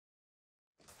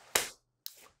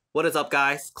What is up,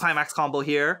 guys? ClimaxCombo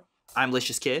here. I'm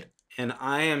Licious Kid. And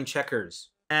I am Checkers.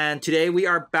 And today we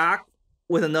are back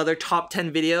with another top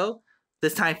 10 video.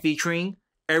 This time featuring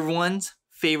everyone's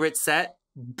favorite set,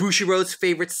 Bushiroad's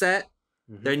favorite set.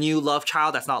 Their new love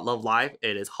child that's not Love Live.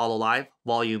 It is Hololive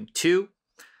Vol.2.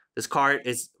 This card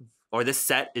is, or this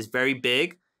set is very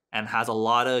big and has a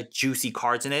lot of juicy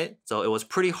cards in it. So it was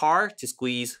pretty hard to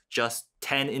squeeze just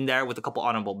 10 in there with a couple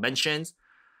honorable mentions.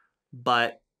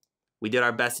 But we did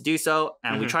our best to do so.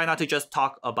 And we try not to just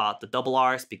talk about the double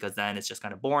Rs because then it's just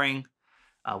kind of boring.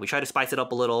 We try to spice it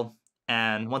up a little.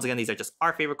 And once again, these are just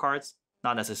our favorite cards,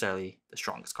 not necessarily the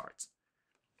strongest cards.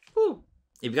 Woo.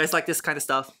 If you guys like this kind of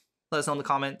stuff, let us know in the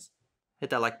comments. Hit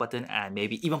that like button and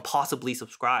maybe even possibly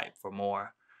subscribe for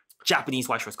more Japanese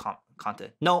Weiß Schwarz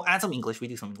content. No, and some English. We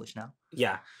do some English now.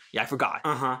 Yeah. Yeah, I forgot.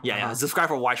 Yeah. Subscribe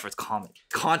for Weiß Schwarz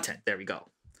content. There we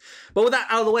go. But with that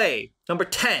out of the way, number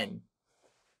 10.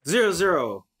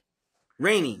 0-0.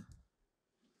 Rainy.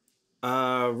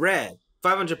 Red.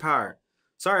 500 power.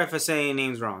 Sorry if I say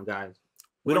names wrong, guys.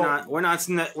 We're not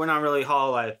really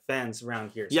Hololive fans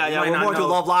around here. So we're more to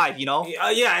Love Live, you know?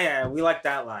 Yeah, we like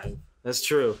that live. That's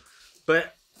true.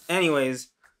 But anyways,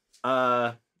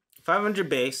 500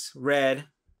 base, red.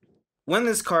 When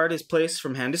this card is placed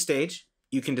from hand to stage,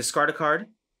 you can discard a card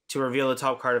to reveal the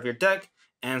top card of your deck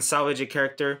and salvage a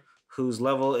character whose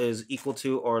level is equal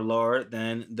to or lower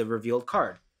than the revealed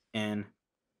card and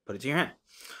put it to your hand.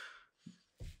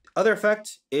 Other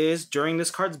effect is during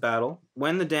this card's battle,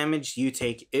 when the damage you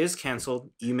take is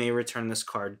cancelled, you may return this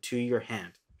card to your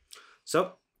hand.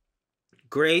 So,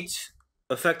 great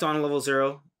effect on level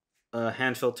 0.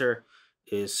 Hand filter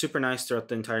is super nice throughout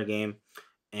the entire game.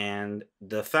 And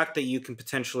the fact that you can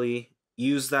potentially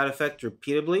use that effect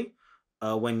repeatedly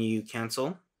when you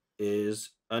cancel is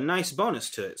a nice bonus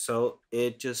to it. So,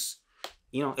 it just,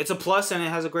 it's a plus and it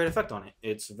has a great effect on it.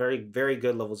 It's very, very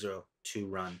good level 0 to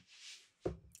run.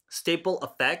 Staple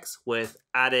effects with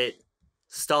added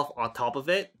stuff on top of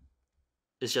it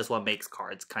is just what makes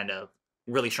cards kind of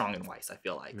really strong in Weiß, I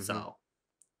feel like. So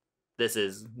this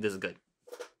is good.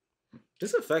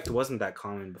 This effect wasn't that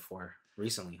common before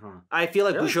recently, huh? I feel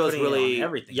like Bushiroad is really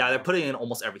everything. Yeah, they're putting it in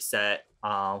almost every set,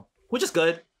 which is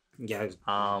good. Yeah.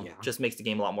 Just makes the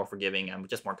game a lot more forgiving and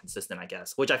just more consistent, I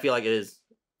guess, which I feel like is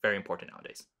very important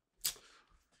nowadays.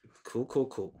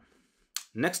 Cool.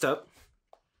 Next up,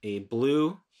 a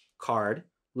blue card,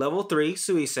 level 3,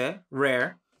 Suise,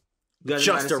 rare.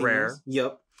 Just a rare.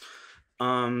 Yep.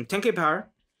 10k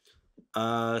power.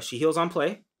 She heals on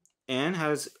play and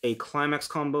has a climax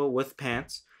combo with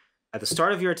pants. At the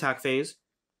start of your attack phase,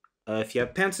 if you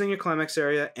have pants in your climax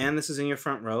area and this is in your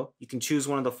front row, you can choose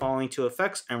one of the following 2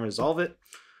 effects and resolve it.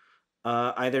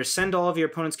 Either send all of your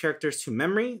opponent's characters to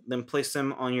memory, then place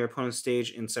them on your opponent's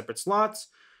stage in separate slots,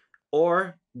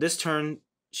 or this turn,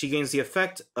 she gains the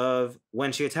effect of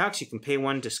when she attacks, you can pay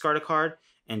 1, discard a card,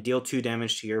 and deal 2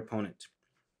 damage to your opponent.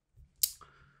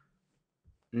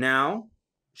 Now,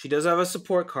 she does have a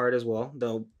support card as well,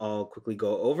 that I'll quickly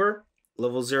go over.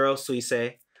 Level 0,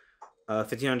 Suise,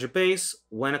 1500 base.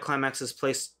 When a climax is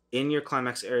placed in your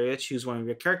climax area, choose one of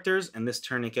your characters, and this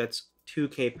turn it gets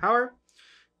 2k power.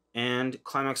 And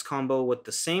climax combo with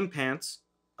the same pants.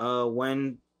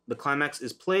 When the climax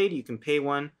is played, you can pay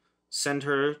 1, send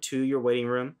her to your waiting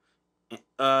room.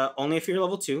 Only if you're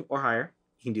level 2 or higher,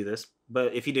 you can do this.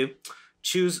 But if you do,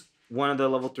 choose one of the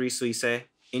level 3 Suise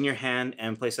in your hand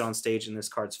and place it on stage in this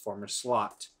card's former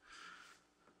slot.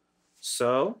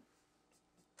 So,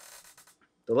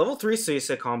 the level 3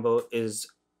 Suise combo is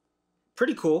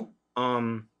pretty cool.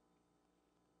 Being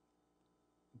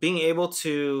able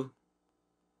to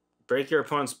break your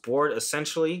opponent's board,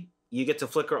 essentially, you get to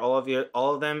flicker all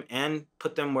of them and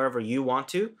put them wherever you want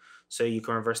to. So you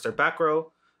can reverse their back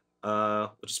row,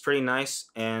 which is pretty nice.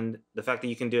 And the fact that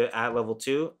you can do it at level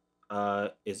 2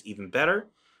 is even better.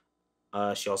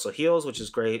 She also heals, which is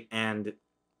great. And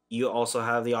you also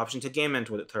have the option to game end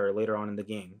with her later on in the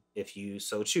game. If you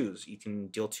so choose, you can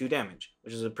deal 2 damage,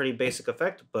 which is a pretty basic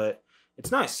effect, but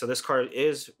it's nice. So this card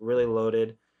is really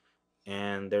loaded,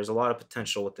 and there's a lot of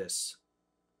potential with this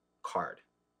card.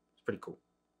 It's pretty cool.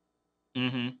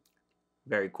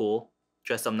 Very cool.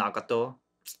 Dress up Nagato.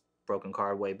 Broken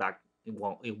card way back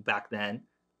then.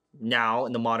 Now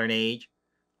in the modern age,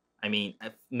 I mean,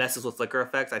 messes with flicker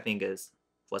effects, I think is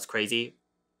what's crazy.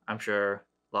 I'm sure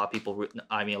a lot of people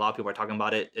are talking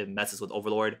about it. It messes with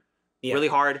Overlord really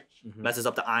hard, messes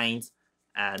up the Eins,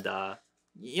 and I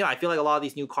feel like a lot of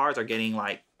these new cards are getting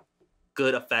like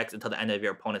good effects until the end of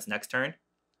your opponent's next turn,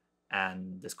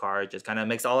 and this card just kind of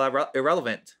makes all that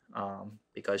irrelevant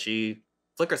because she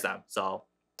flickers them. So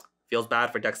feels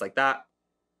bad for decks like that.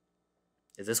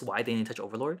 is this why they didn't touch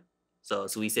Overlord? So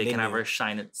Suisse can have her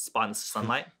shine and spot in the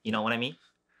sunlight. You know what I mean?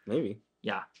 Maybe.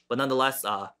 Yeah, but nonetheless,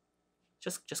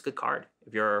 just good card.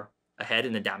 If you're ahead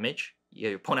in the damage,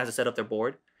 your opponent has to set up their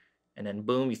board, and then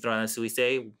boom, you throw in a Suisse,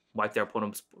 wipe their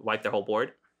whole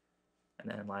board, and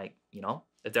then like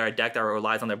if they're a deck that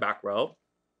relies on their back row,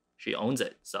 she owns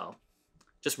it. So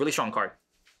just really strong card.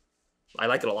 I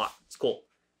like it a lot. It's cool.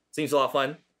 Seems a lot of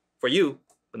fun for you,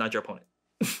 but not your opponent.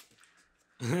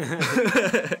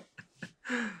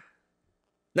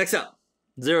 Next up,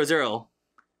 0/0.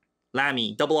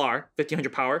 Lammy, double R,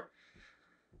 1500 power.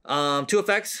 2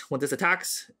 effects when this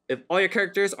attacks. If all your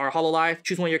characters are Hololive,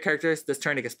 choose one of your characters. This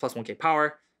turn it gets plus 1k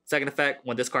power. Second effect,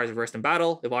 when this card is reversed in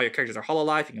battle, if all your characters are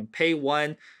Hololive, you can pay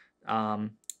 1.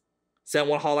 Send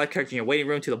 1 Hololive character in your waiting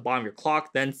room to the bottom of your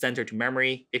clock, then send her to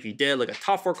memory. If you did, look at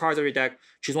top 4 cards of your deck,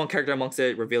 choose 1 character amongst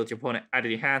it, reveal it to your opponent, add it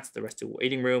to your hands, the rest to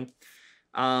waiting room.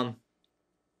 I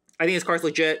think this card's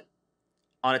legit.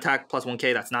 On attack, plus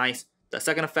 1k, that's nice. The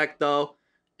second effect, though,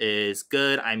 is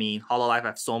good. I mean, Hololive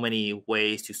have so many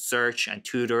ways to search and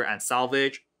tutor and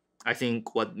salvage. I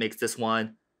think what makes this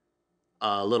one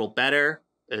a little better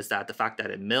is that the fact that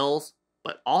it mills,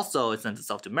 but also it sends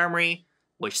itself to memory,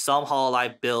 which some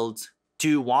Hololive builds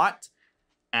do want.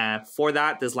 And for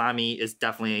that, this Lammy is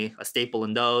definitely a staple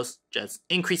in those. Just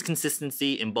increased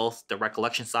consistency in both the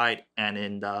recollection side and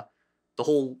in the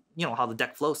whole, how the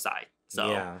deck flows side. So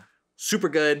yeah. Super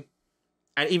good.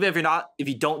 And even if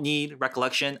you don't need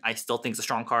recollection, I still think it's a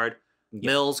strong card. Yeah.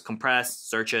 Mills, compress,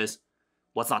 searches.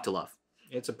 What's not to love?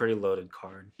 It's a pretty loaded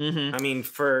card. Mm-hmm. I mean,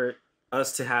 for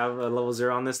us to have a level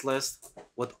 0 on this list,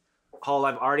 with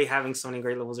Hololive already having so many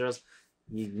great level 0s,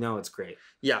 it's great.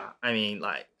 Yeah, I mean,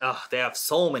 they have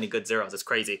so many good 0s. It's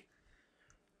crazy.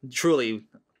 Truly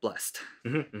blessed.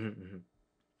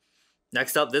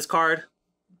 Next up, this card,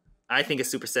 I think is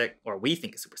super sick, or we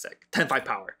think is super sick. 10-5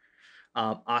 power.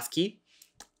 Oski.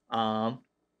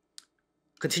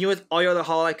 Continue with all your other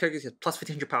Hololive characters with plus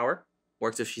 1500 power.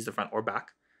 Works if she's the front or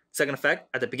back. Second effect,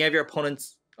 at the beginning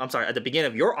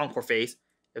of your encore phase,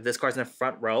 if this card's in the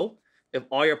front row, if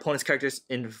all your opponent's characters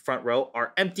in the front row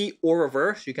are empty or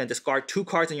reversed, you can discard 2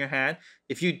 cards in your hand.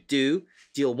 If you do,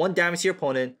 deal 1 damage to your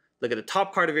opponent, look at the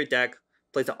top card of your deck,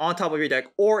 place it on top of your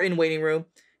deck or in waiting room,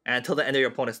 and until the end of your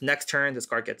opponent's next turn, this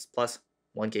card gets plus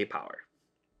 1k power.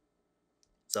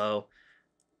 So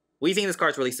we think this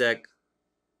card's really sick.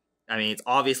 I mean, it's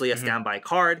obviously a standby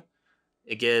card.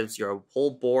 It gives your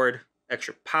whole board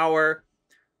extra power.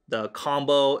 The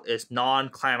combo is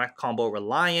non-ClimaxCombo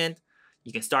reliant.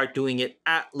 You can start doing it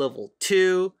at level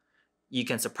 2. You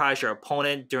can surprise your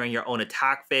opponent during your own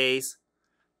attack phase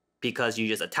because you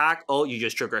just attack. Oh, you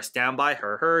just trigger a standby.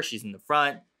 She's in the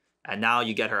front. And now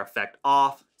you get her effect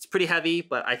off. It's pretty heavy,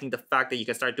 but I think the fact that you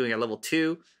can start doing it at level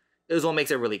 2 is what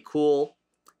makes it really cool.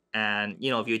 And,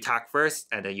 if you attack first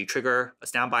and then you trigger a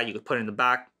standby, you could put it in the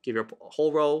back, give your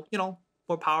whole row,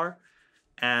 more power.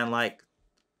 And,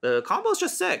 the combo is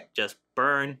just sick. Just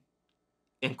burn,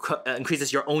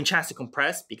 increases your own chance to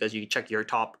compress because you check your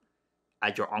top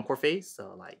at your encore phase.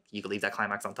 So, you could leave that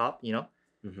climax on top,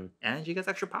 And you get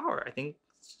extra power. I think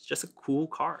it's just a cool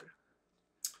card.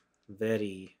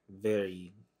 Very,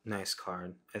 very nice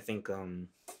card. I think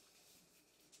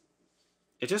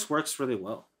it just works really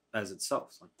well as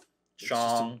itself. It's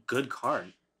just a good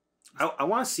card. I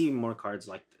want to see more cards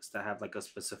like this that have a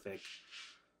specific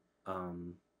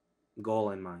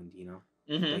goal in mind,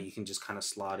 that you can just kind of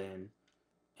slot in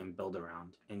and build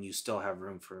around, and you still have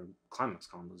room for climax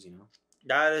combos,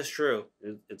 That is true.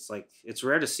 It's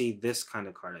rare to see this kind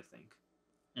of card, I think.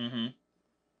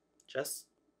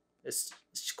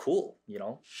 It's cool,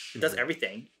 It does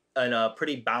everything in a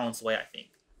pretty balanced way, I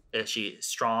think. She is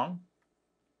strong.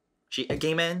 She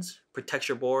game ends, protects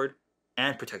your board,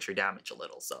 and protects your damage a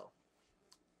little. So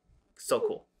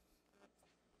cool.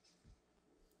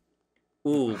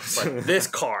 Ooh, but this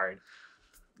card,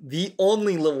 the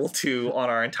only level 2 on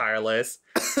our entire list,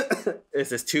 is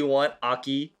this 2/1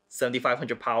 Aki,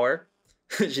 7500 power.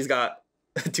 She's got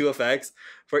 2 effects.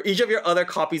 For each of your other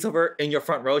copies of her in your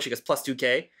front row, she gets plus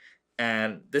 2k.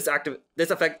 And this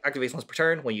effect activates once per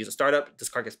turn. When you use a startup, this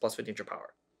card gets plus 1500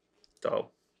 power.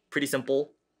 So pretty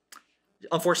simple.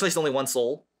 Unfortunately, it's only 1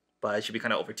 soul, but it should be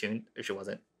kind of overtuned if she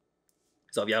wasn't.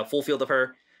 So if you have a full field of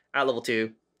her at level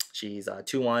 2, she's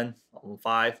 2/1, level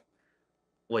 5,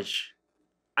 which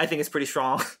I think is pretty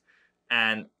strong.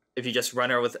 And if you just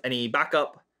run her with any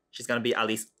backup, she's going to be at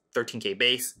least 13k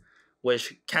base,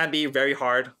 which can be very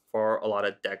hard for a lot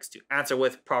of decks to answer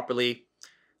with properly.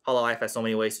 Hololive has so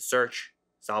many ways to search,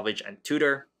 salvage, and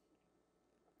tutor.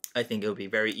 I think it would be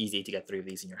very easy to get 3 of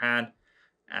these in your hand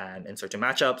and in certain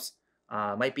matchups.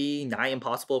 Might be nigh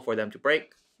impossible for them to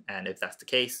break. And if that's the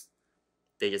case,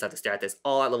 they just have to stare at this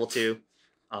all at level 2,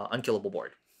 unkillable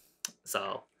board.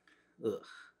 So,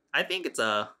 I think it's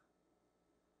a...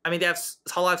 I mean,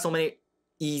 Hololive have so many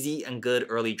easy and good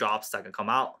early drops that can come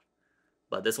out.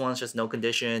 But this one's just no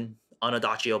condition,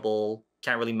 unadachiable,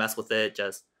 can't really mess with it,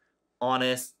 just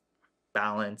honest,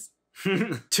 balanced,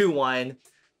 2-1,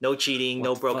 no cheating,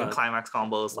 no broken climax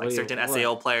combos like certain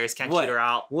SAO players can't cheat her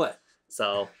out.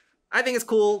 So I think it's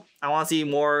cool. I want to see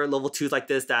more level 2s like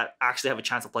this that actually have a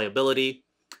chance of playability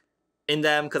in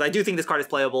them, because I do think this card is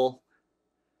playable.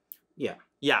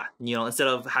 Yeah, you know, instead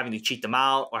of having to cheat them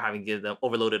out or having to give them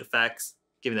overloaded effects,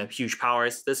 giving them huge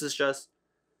powers, this is just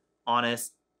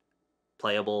honest,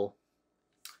 playable.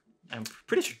 I'm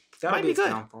pretty sure that'll might be be good.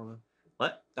 Downfall,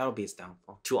 what? That'll be its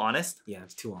downfall. Too honest? Yeah,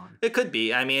 it's too honest. It could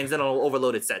be. I mean, it's an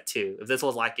overloaded set too. If this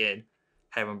was like in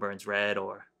Heaven Burns Red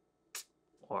or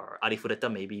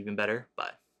Arifureta, maybe even better.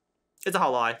 But it's a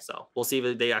Hololive, so we'll see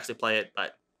if they actually play it.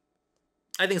 But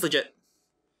I think it's legit.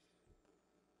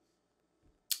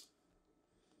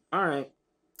 All right.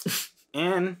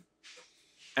 And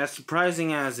as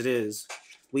surprising as it is,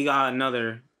 we got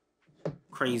another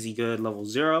crazy good level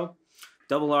 0.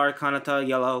 Double R Kanata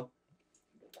yellow.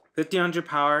 1500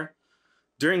 power.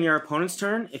 During your opponent's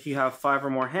turn, if you have 5 or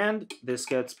more hand, this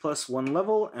gets +1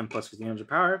 level and plus 1500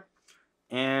 power.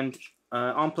 And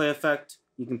on play effect,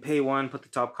 you can pay 1, put the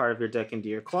top card of your deck into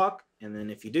your clock, and then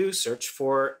if you do, search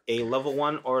for a level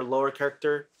 1 or lower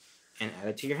character and add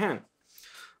it to your hand.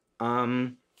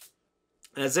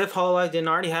 As if Hololive didn't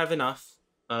already have enough,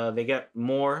 they get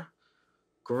more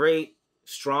great,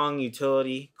 strong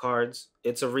utility cards.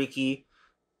 It's a Riki,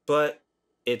 but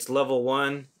it's level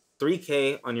 1,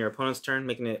 3k on your opponent's turn,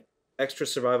 making it extra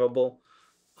survivable.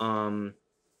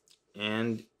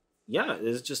 And yeah,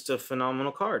 it's just a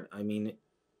phenomenal card. I mean,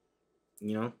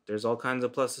 you know, there's all kinds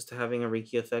of pluses to having a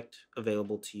Riki effect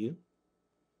available to you.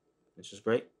 It's just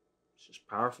great. It's just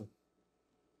powerful.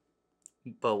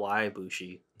 But why,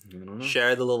 Bushi? I don't know.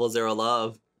 Share the level 0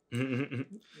 love.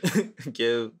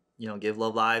 give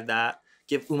Love Live that.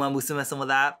 Give Uma Musume some of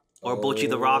that. Or Bochi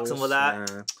the Rock some of that.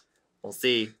 We'll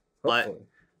see. Hopefully. But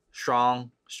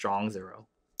strong 0.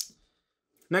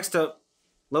 Next up,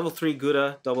 level 3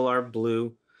 Gouda, double R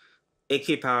blue,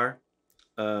 8k power.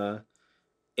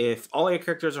 If all your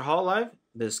characters are Hololive,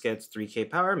 this gets 3k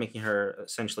power, making her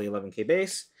essentially 11k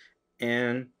base.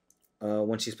 And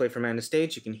when she's played from end of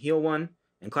stage, you can heal 1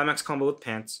 and climax combo with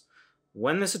pants.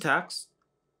 When this attacks,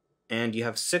 and you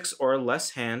have 6 or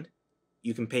less hand,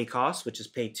 you can pay cost, which is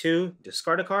pay 2,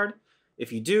 discard a card.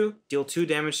 If you do, deal 2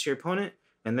 damage to your opponent,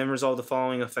 and then resolve the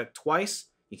following effect twice.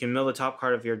 You can mill the top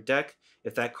card of your deck.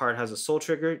 If that card has a soul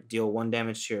trigger, deal 1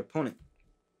 damage to your opponent.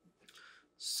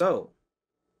 So,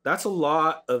 that's a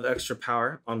lot of extra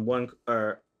power on one,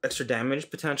 or extra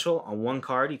damage potential on one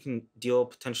card. You can deal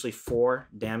potentially 4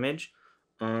 damage.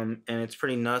 And it's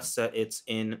pretty nuts that it's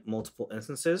in multiple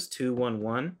instances, 2, 1,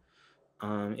 1.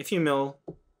 If you mill,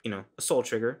 you know, a soul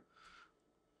trigger.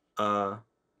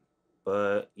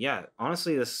 But yeah,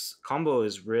 honestly, this combo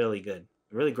is really good.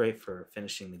 Really great for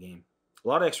finishing the game. A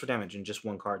lot of extra damage in just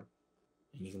one card.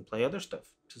 And you can play other stuff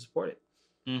to support it.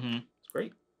 It's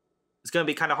great. It's going to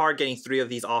be kind of hard getting 3 of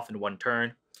these off in one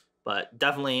turn. But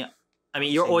definitely, I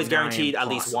mean, you're always guaranteed at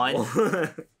least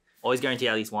 1. Always guaranteed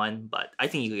at least 1, but I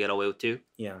think you could get away with 2.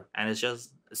 Yeah. And it's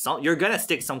just, you're going to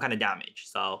stick some kind of damage.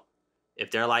 So if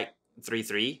they're like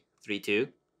 3-3, 3-2,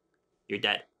 you're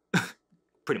dead.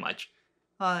 Pretty much.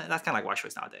 That's kind of like Watch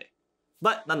Choice nowadays.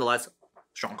 But nonetheless,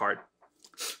 strong card.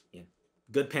 Yeah.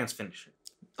 Good pants finisher.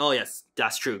 Oh, yes.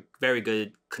 That's true. Very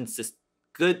good,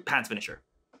 good pants finisher.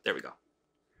 There we go.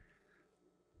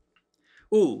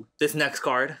 Ooh, this next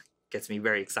card gets me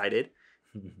very excited.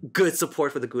 Good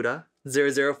support for the Gouda.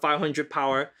 0/0, 500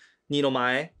 power,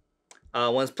 Nidomae.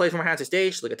 Once placed from your hand to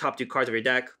stage, look at top 2 cards of your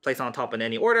deck, place on top in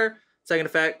any order. Second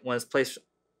effect, once placed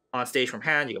on stage from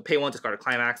hand, you can pay 1 to discard a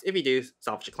climax. If you do,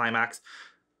 salvage a climax.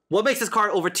 What makes this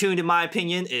card overtuned, in my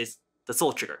opinion, is the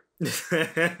soul trigger.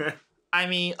 I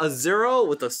mean, a 0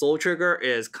 with a soul trigger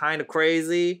is kind of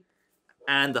crazy.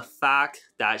 And the fact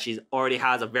that she already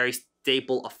has a very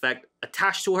staple effect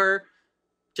attached to her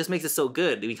just makes it so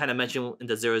good. We kind of mentioned in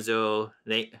the 0/0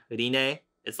 Rine,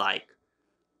 it's like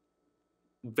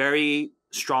very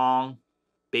strong,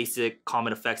 basic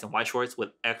common effects and White Shorts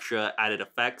with extra added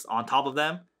effects on top of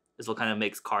them. This is what kind of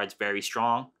makes cards very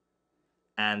strong.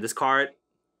 And this card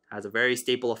has a very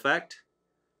staple effect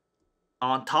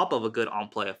on top of a good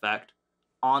on-play effect,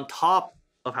 on top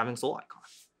of having Soul Icon.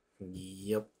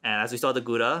 Yep. And as we saw the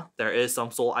Gouda, there is some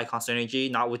Soul Icon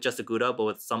synergy, not with just the Gouda, but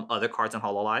with some other cards in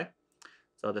Hololive.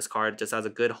 So this card just has a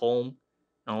good home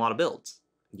in a lot of builds.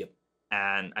 Yep.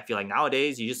 And I feel like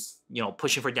nowadays you just,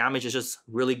 pushing for damage is just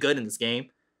really good in this game.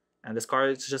 And this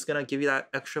card is just gonna give you that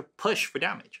extra push for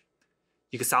damage.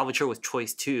 You can salvage her with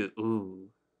choice 2. Ooh.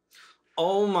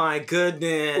 Oh my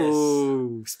goodness.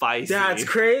 Ooh, spicy. That's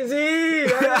crazy.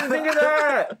 I didn't think of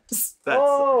that.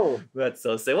 That's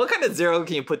so sick. What kind of 0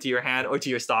 can you put to your hand or to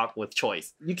your stock with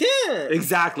choice? You can't.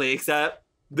 Exactly, except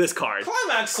this card.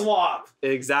 Climax swap.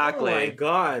 Exactly. Oh my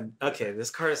god. Okay, this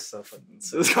card is so fucking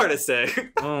sick. This card is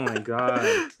sick. Oh my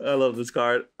god. I love this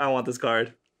card. I want this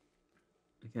card.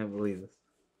 I can't believe this.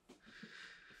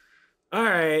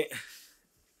 Alright.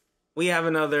 We have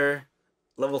another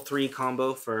level 3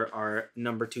 combo for our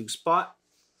number 2 spot.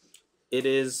 It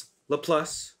is La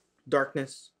Plus,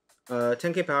 Darkness,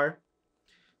 10k power,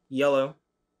 yellow,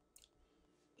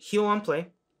 heal on play,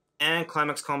 and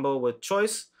climax combo with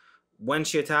choice. When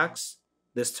she attacks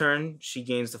this turn, she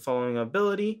gains the following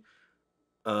ability.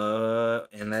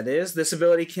 And that is, this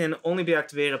ability can only be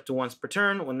activated up to once per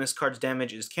turn. When this card's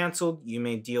damage is cancelled, you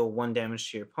may deal 1 damage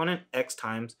to your opponent X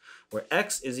times, where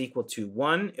X is equal to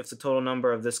 1 if the total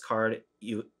number of this card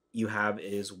you have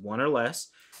is 1 or less,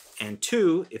 and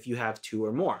 2 if you have 2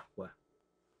 or more. What?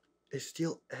 It's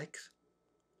still X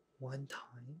 1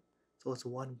 time, so it's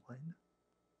 1 1.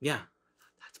 Yeah.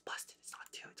 That's busted. It's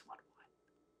not 2. It's 1 1.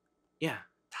 Yeah.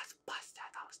 That's busted.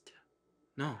 That was 2.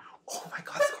 No. Oh my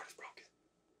god, this card is broken.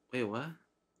 Wait, what?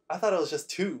 I thought it was just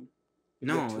 2.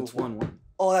 No, it's 1 1.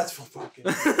 Oh, that's broken.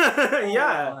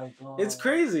 Yeah. Oh, it's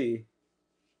crazy.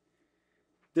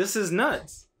 This is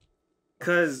nuts.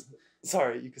 Cause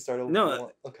sorry, you can start over.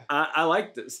 No, okay. I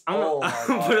like this. I'm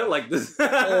gonna put it like this.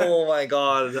 Oh my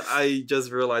god, I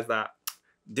just realized that,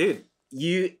 dude.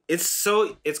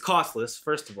 It's costless.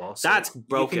 First of all, so that's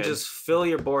broken. You can just fill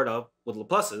your board up with La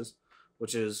Pluses,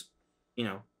 which is,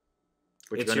 what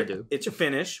you're gonna do. It's your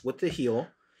finish with the heal,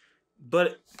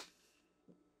 but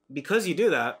because you do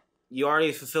that, you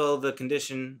already fulfill the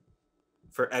condition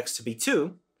for X to be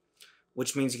 2,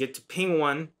 which means you get to ping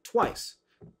 1 twice.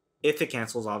 If it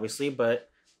cancels, obviously,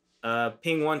 but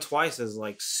ping 1 twice is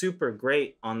like super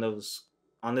great on this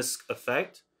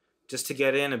effect, just to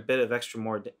get in a bit of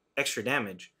extra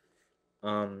damage,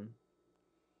 and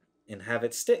have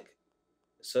it stick.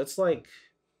 So it's like,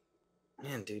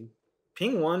 man, dude,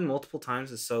 ping 1 multiple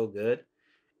times is so good,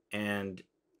 and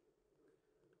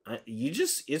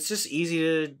it's just easy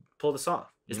to pull this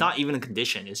off. It's not even a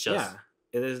condition. It's just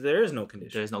there is no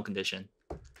condition. There's no condition.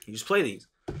 You just play these.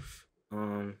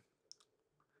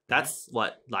 That's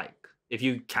what, like, if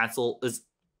you cancel, is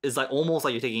like almost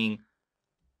like you're taking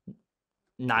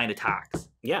 9 attacks.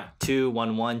 Yeah. 2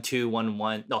 1 1 2 1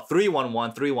 1. No, 3 1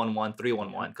 1 3 1 1 3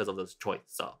 1 1 because of those choice.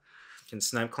 So you can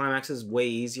snipe climaxes way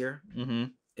easier. Mm-hmm.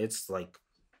 It's like,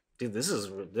 dude, this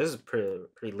is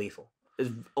pretty lethal.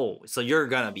 So you're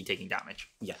gonna be taking damage.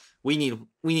 Yeah. We need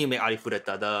to make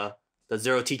Arifureta the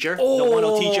 0 teacher. The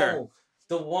 1-0 teacher.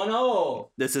 The 1-0.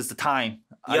 This is the time.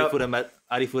 Yep.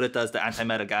 Arifureta is the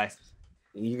anti-meta, guys.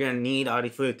 You're gonna need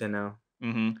Arifureta now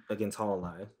against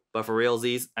Hololive. But for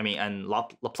realsies, I mean, and La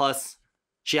Plus,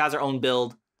 she has her own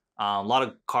build. A lot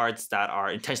of cards that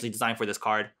are intentionally designed for this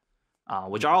card,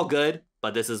 which are all good,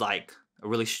 but this is like a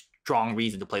really strong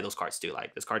reason to play those cards too.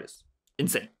 Like, this card is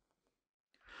insane.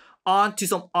 On to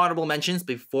some honorable mentions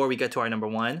before we get to our number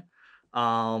 1.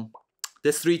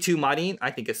 This 3/2 modding,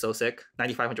 I think is so sick.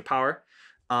 9,500 power.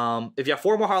 If you have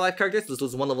 4 more Hololive characters, this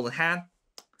loses 1 level in hand.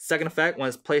 Second effect, when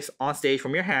it's placed on stage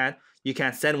from your hand, you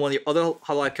can send one of your other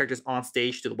Hololive characters on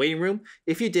stage to the waiting room.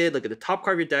 If you did, look at the top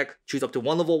card of your deck, choose up to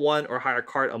 1 level 1 or higher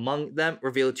card among them,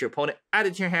 reveal it to your opponent, add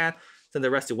it to your hand, send the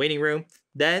rest to waiting room.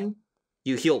 Then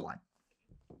you heal 1.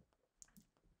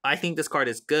 I think this card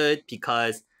is good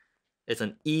because it's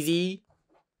an easy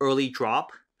early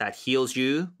drop that heals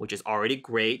you, which is already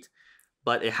great,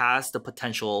 but it has the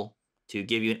potential to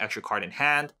give you an extra card in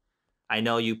hand. I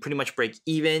know you pretty much break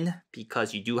even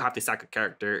because you do have to sack a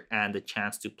character and the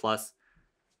chance to plus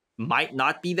might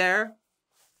not be there.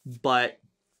 But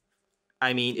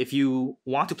I mean, if you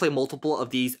want to play multiple of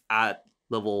these at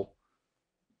level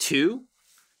 2,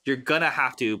 you're gonna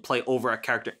have to play over a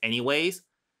character anyways.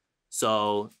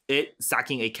 So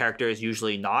sacking a character is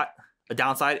usually not a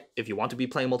downside if you want to be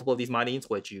playing multiple of these moddings,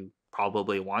 which you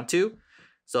probably want to.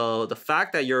 So the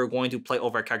fact that you're going to play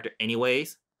over a character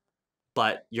anyways,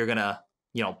 but you're gonna,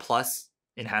 plus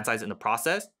in hand size in the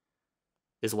process,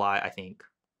 is why I think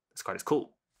this card is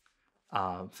cool.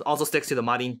 So also sticks to the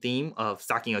modding theme of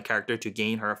stacking a character to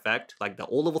gain her effect, like the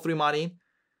old level 3 modding.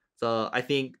 So I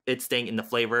think it's staying in the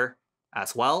flavor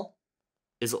as well,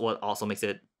 is what also makes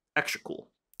it extra cool.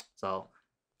 So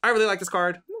I really like this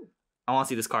card. I want to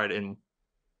see this card in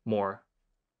more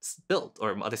build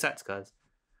or other sets because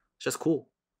it's just cool.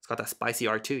 It's got that spicy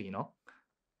R2, you know?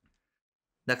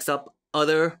 Next up,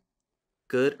 other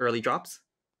good early drops.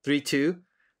 3/2,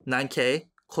 9K,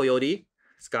 Coyote.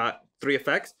 It's got 3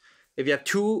 effects. If you have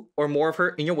 2 or more of her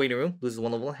in your waiting room, loses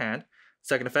 1 level in hand.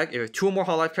 Second effect, if you have 2 or more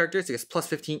Hololive characters, it gets plus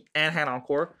 15 and hand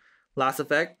encore. Last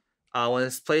effect, when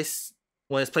it's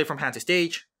played from hand to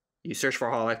stage, you search for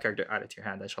a Hololive character, add it to your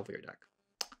hand, then shuffle your deck.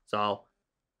 So,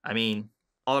 I mean,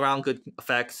 all around good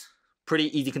effects.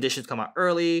 Pretty easy conditions come out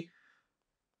early.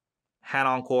 Hand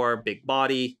encore, big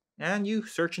body, and you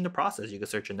search in the process. You can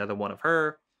search another one of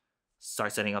her,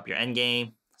 start setting up your end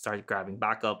game, start grabbing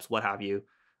backups, what have you.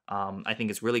 I think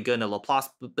it's really good in a Laplace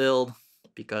build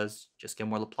because just get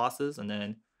more Laplaces, and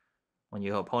then when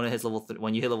your opponent hits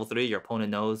when you hit level 3, your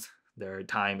opponent knows their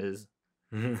time is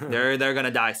they're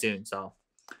gonna die soon. So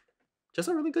just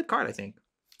a really good card, I think.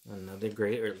 Another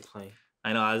great early play.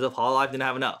 I know, as if Hololive didn't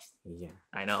have enough. Yeah.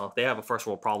 I know. They have a first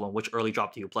world problem. Which early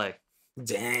drop do you play?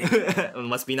 Dang. It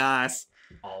must be nice.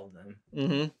 All of them.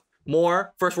 Mm-hmm.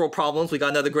 More first world problems. We got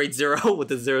another great 0 with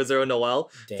the 0/0 Noel.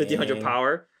 1500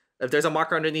 power. If there's a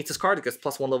marker underneath this card, it gets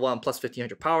 +1 level and plus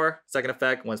 1500 power. Second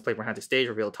effect, when it's played from hand to stage,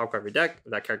 reveal the top card of your deck.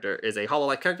 If that character is a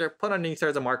Hololive character, put underneath her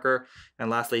as a marker. And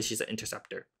lastly, she's an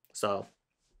interceptor. So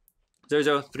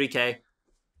 0/0, 3K,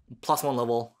 +1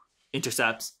 level,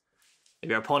 intercepts. If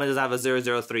your opponent doesn't have a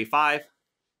 0/0, 3/5,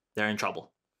 they're in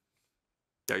trouble.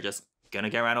 They're just gonna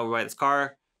get ran over by this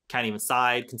card. Can't even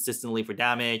side consistently for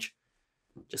damage.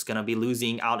 Just gonna be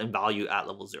losing out in value at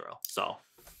level 0. So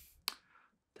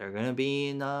they're gonna be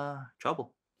in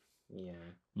trouble. Yeah.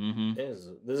 Mm-hmm. This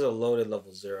is a loaded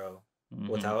level 0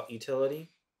 without utility.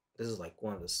 This is like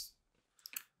one of the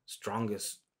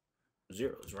strongest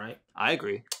zeros, right? I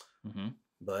agree. Mm-hmm.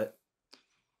 But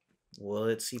will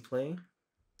it see play?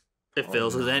 It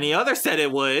feels as any other set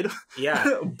it would.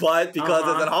 Yeah. But because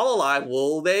it's an Hololive,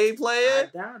 will they play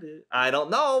it? I doubt it. I don't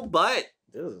know, but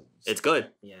it's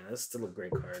good. Yeah, it's still a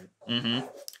great card. Mm-hmm.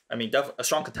 I mean, definitely a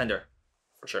strong contender,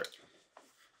 for sure.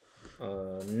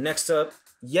 Next up,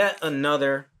 yet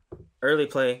another early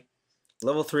play.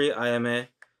 Level 3 IMA,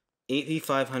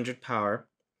 8500 power,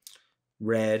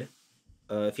 red.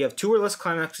 If you have 2 or less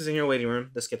climaxes in your waiting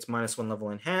room, this gets -1 level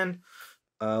in hand.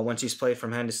 When she's played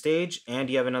from hand to stage, and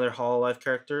you have another Hololive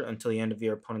character until the end of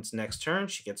your opponent's next turn,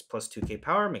 she gets plus 2k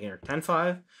power, making her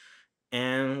 10/5.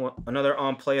 And another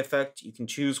on-play effect, you can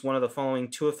choose one of the following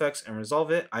 2 effects and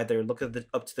resolve it. Either look at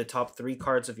up to the top 3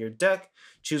 cards of your deck,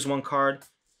 choose 1 card,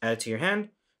 add it to your hand,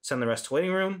 send the rest to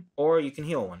waiting room, or you can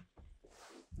heal 1.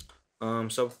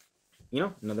 So, you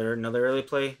know, another early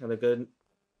play, another good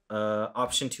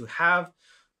option to have.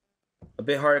 A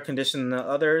bit harder condition than the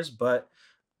others, but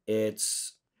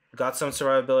it's got some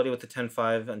survivability with the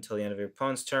 10/5 until the end of your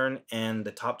opponent's turn, and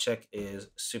the top check is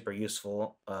super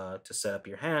useful to set up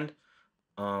your hand.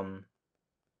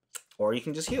 Or you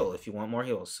can just heal if you want more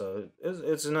heals. So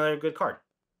it's another good card.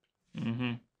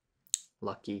 Mm-hmm.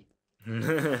 Lucky.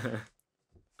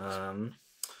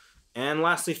 And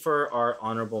lastly, for our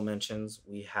honorable mentions,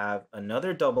 we have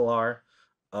another double R,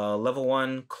 level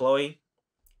 1 Chloe,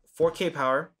 4k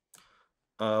power.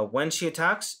 When she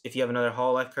attacks, if you have another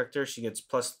Hololive character, she gets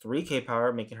plus 3k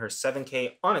power, making her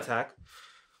 7k on attack,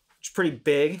 which is pretty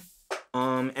big.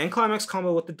 And climax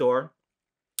combo with the door.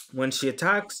 When she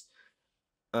attacks,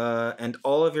 and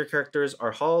all of your characters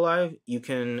are Hololive, you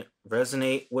can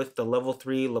resonate with the level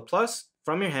 3 Laplace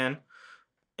from your hand.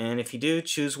 And if you do,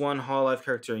 choose 1 Hololive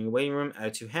character in your waiting room, add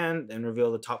it to hand, then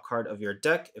reveal the top card of your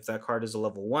deck. If that card is a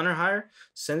level 1 or higher,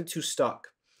 send it to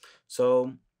stock.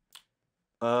 So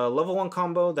level 1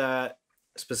 combo that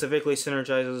specifically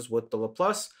synergizes with the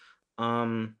Laplace.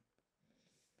 You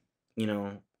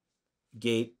know,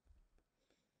 gate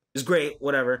is great,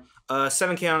 whatever.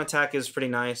 7k on attack is pretty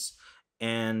nice.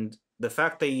 And the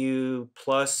fact that you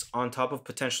plus on top of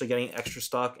potentially getting extra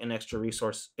stock and extra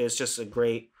resource is just a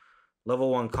great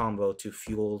level 1 combo to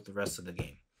fuel the rest of the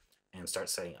game and start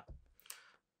setting up.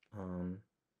 And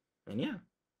yeah.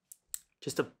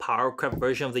 Just a power crept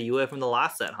version of the UA from the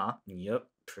last set, huh? Yep,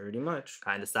 pretty much.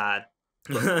 Kind of sad.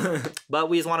 But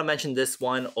we just want to mention this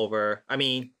one over... I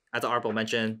mean, as Arbo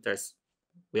mentioned,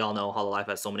 we all know Hololive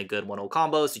has so many good 1-0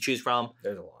 combos to choose from.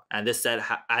 There's a lot. And this set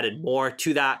added more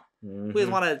to that. We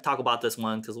just want to talk about this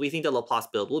one because we think the Laplace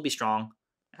build will be strong.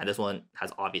 And this one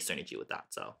has obvious synergy with that.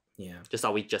 So yeah, just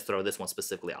thought we'd just throw this one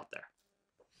specifically out there.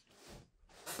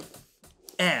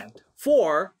 And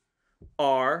for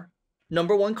our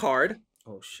number 1 card...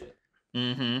 Oh, shit.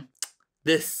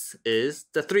 This is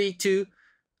the 3/2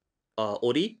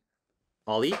 Ollie,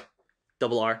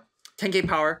 double R, 10k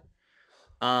power.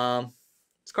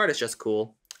 This card is just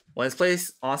cool. When it's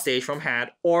placed on stage from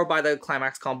hand or by the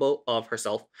climax combo of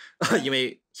herself, you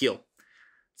may heal.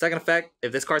 Second effect,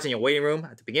 if this card's in your waiting room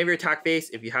at the beginning of your attack phase,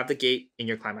 if you have the gate in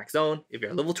your climax zone, if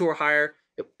you're level 2 or higher,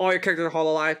 if all your characters are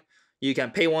Hololive, you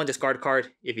can pay 1, discard a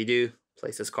card. If you do,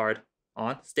 place this card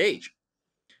on stage.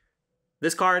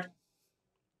 This card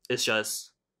is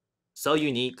just so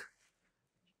unique.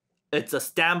 It's a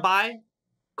standby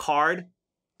card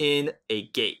in a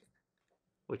gate,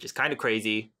 which is kind of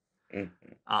crazy.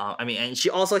 I mean, and she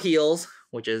also heals,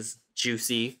 which is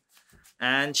juicy.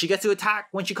 And she gets to attack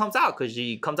when she comes out, because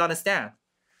she comes out and stand.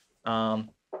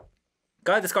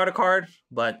 Gotta discard a card,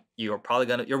 but you're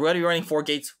gonna be running 4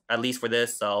 gates at least for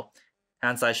this, so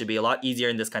hand size should be a lot easier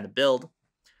in this kind of build.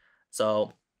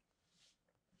 So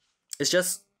it's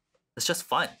just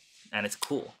fun and it's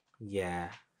cool. Yeah,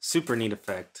 super neat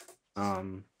effect.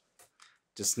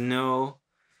 Just know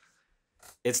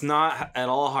it's not at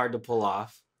all hard to pull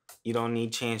off. You don't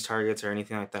need change targets or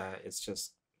anything like that. It's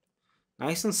just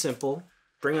nice and simple.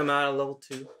 Bring them out at level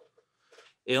 2.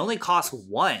 It only costs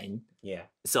 1. Yeah.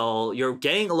 So you're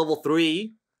getting a level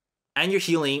 3 and you're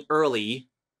healing early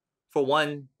for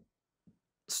 1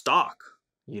 stock.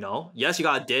 You know? Yes, you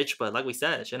got a ditch, but like we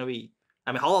said, it shouldn't be.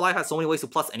 I mean, Hololive has so many ways to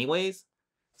plus anyways.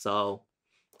 So,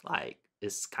 like,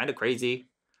 it's kind of crazy.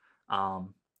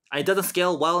 It doesn't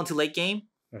scale well into late game,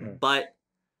 but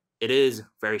it is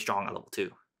very strong at level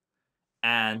 2.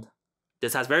 And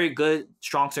this has very good,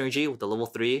 strong synergy with the level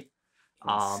 3.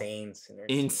 Insane synergy.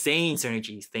 Insane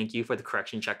synergies. Thank you for the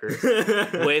correction checker.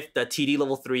 With the TD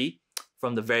level 3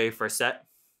 from the very first set.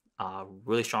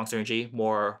 Really strong synergy.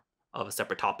 More of a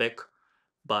separate topic.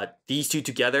 But these two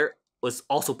together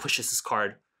also pushes this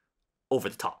card over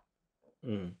the top.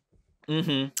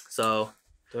 So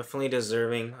definitely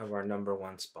deserving of our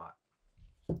 #1 spot.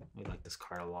 We like this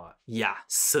card a lot. Yeah,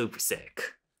 super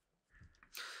sick.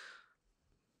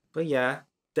 But yeah,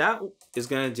 that is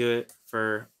gonna do it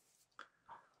for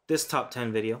this top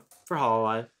 10 video for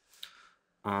Hololive.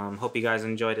 Hope you guys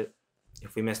enjoyed it.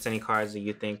 If we missed any cards that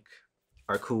you think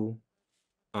are cool,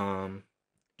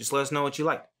 just let us know what you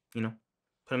like. You know,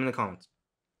 put them in the comments.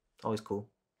 It's always cool.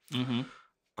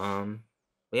 But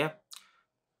yeah,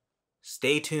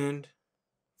 stay tuned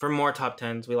for more top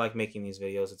 10s. We like making these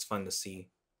videos. It's fun to see.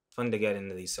 Fun to get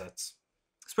into these sets.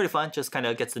 It's pretty fun. Just kind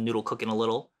of gets the noodle cooking a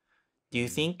little. Do you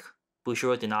think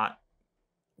Bushiroad did not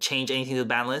change anything to the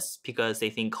ban list because they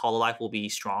think Hololive will be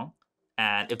strong?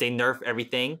 And if they nerf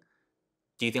everything,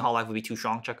 do you think Hololive will be too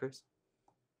strong, Checkers?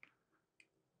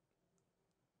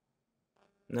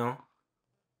 No.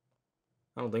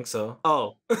 I don't think so.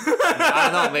 Oh. I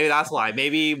don't know. Maybe that's why.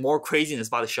 Maybe more craziness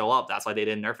about to show up. That's why they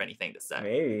didn't nerf anything this set.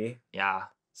 Maybe. Yeah.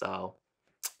 So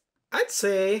I'd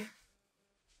say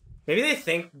maybe they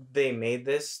think they made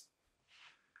this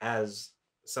as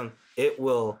it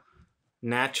will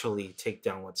naturally take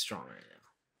down what's strong right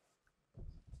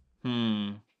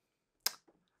now.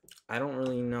 I don't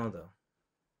really know though.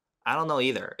 I don't know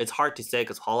either. It's hard to say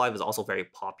because Hololive is also very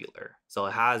popular. So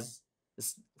it has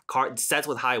this card sets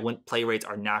with high play rates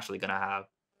are naturally gonna have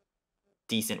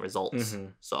decent results.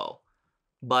 So,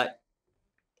 but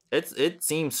it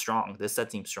seems strong. This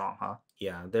set seems strong, huh?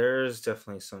 Yeah, there's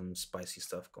definitely some spicy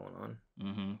stuff going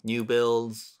on. New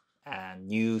builds and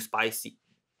new spicy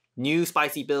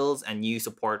builds and new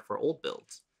support for old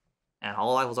builds. And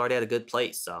Hololive was already at a good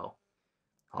place, so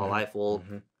Hololive will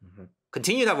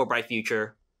continue to have a bright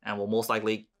future and will most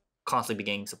likely constantly be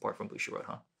getting support from Bushiroad,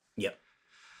 huh? Yep.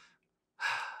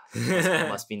 That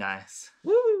must be nice.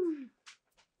 Woo!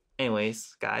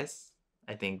 Anyways, guys,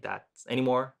 I think that's... Any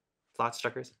more thoughts,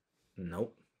 Checkers?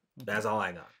 Nope. That's all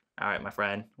I got. All right, my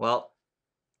friend. Well,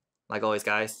 like always,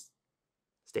 guys,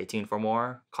 stay tuned for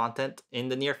more content in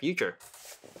the near future.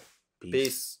 Peace.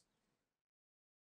 Peace.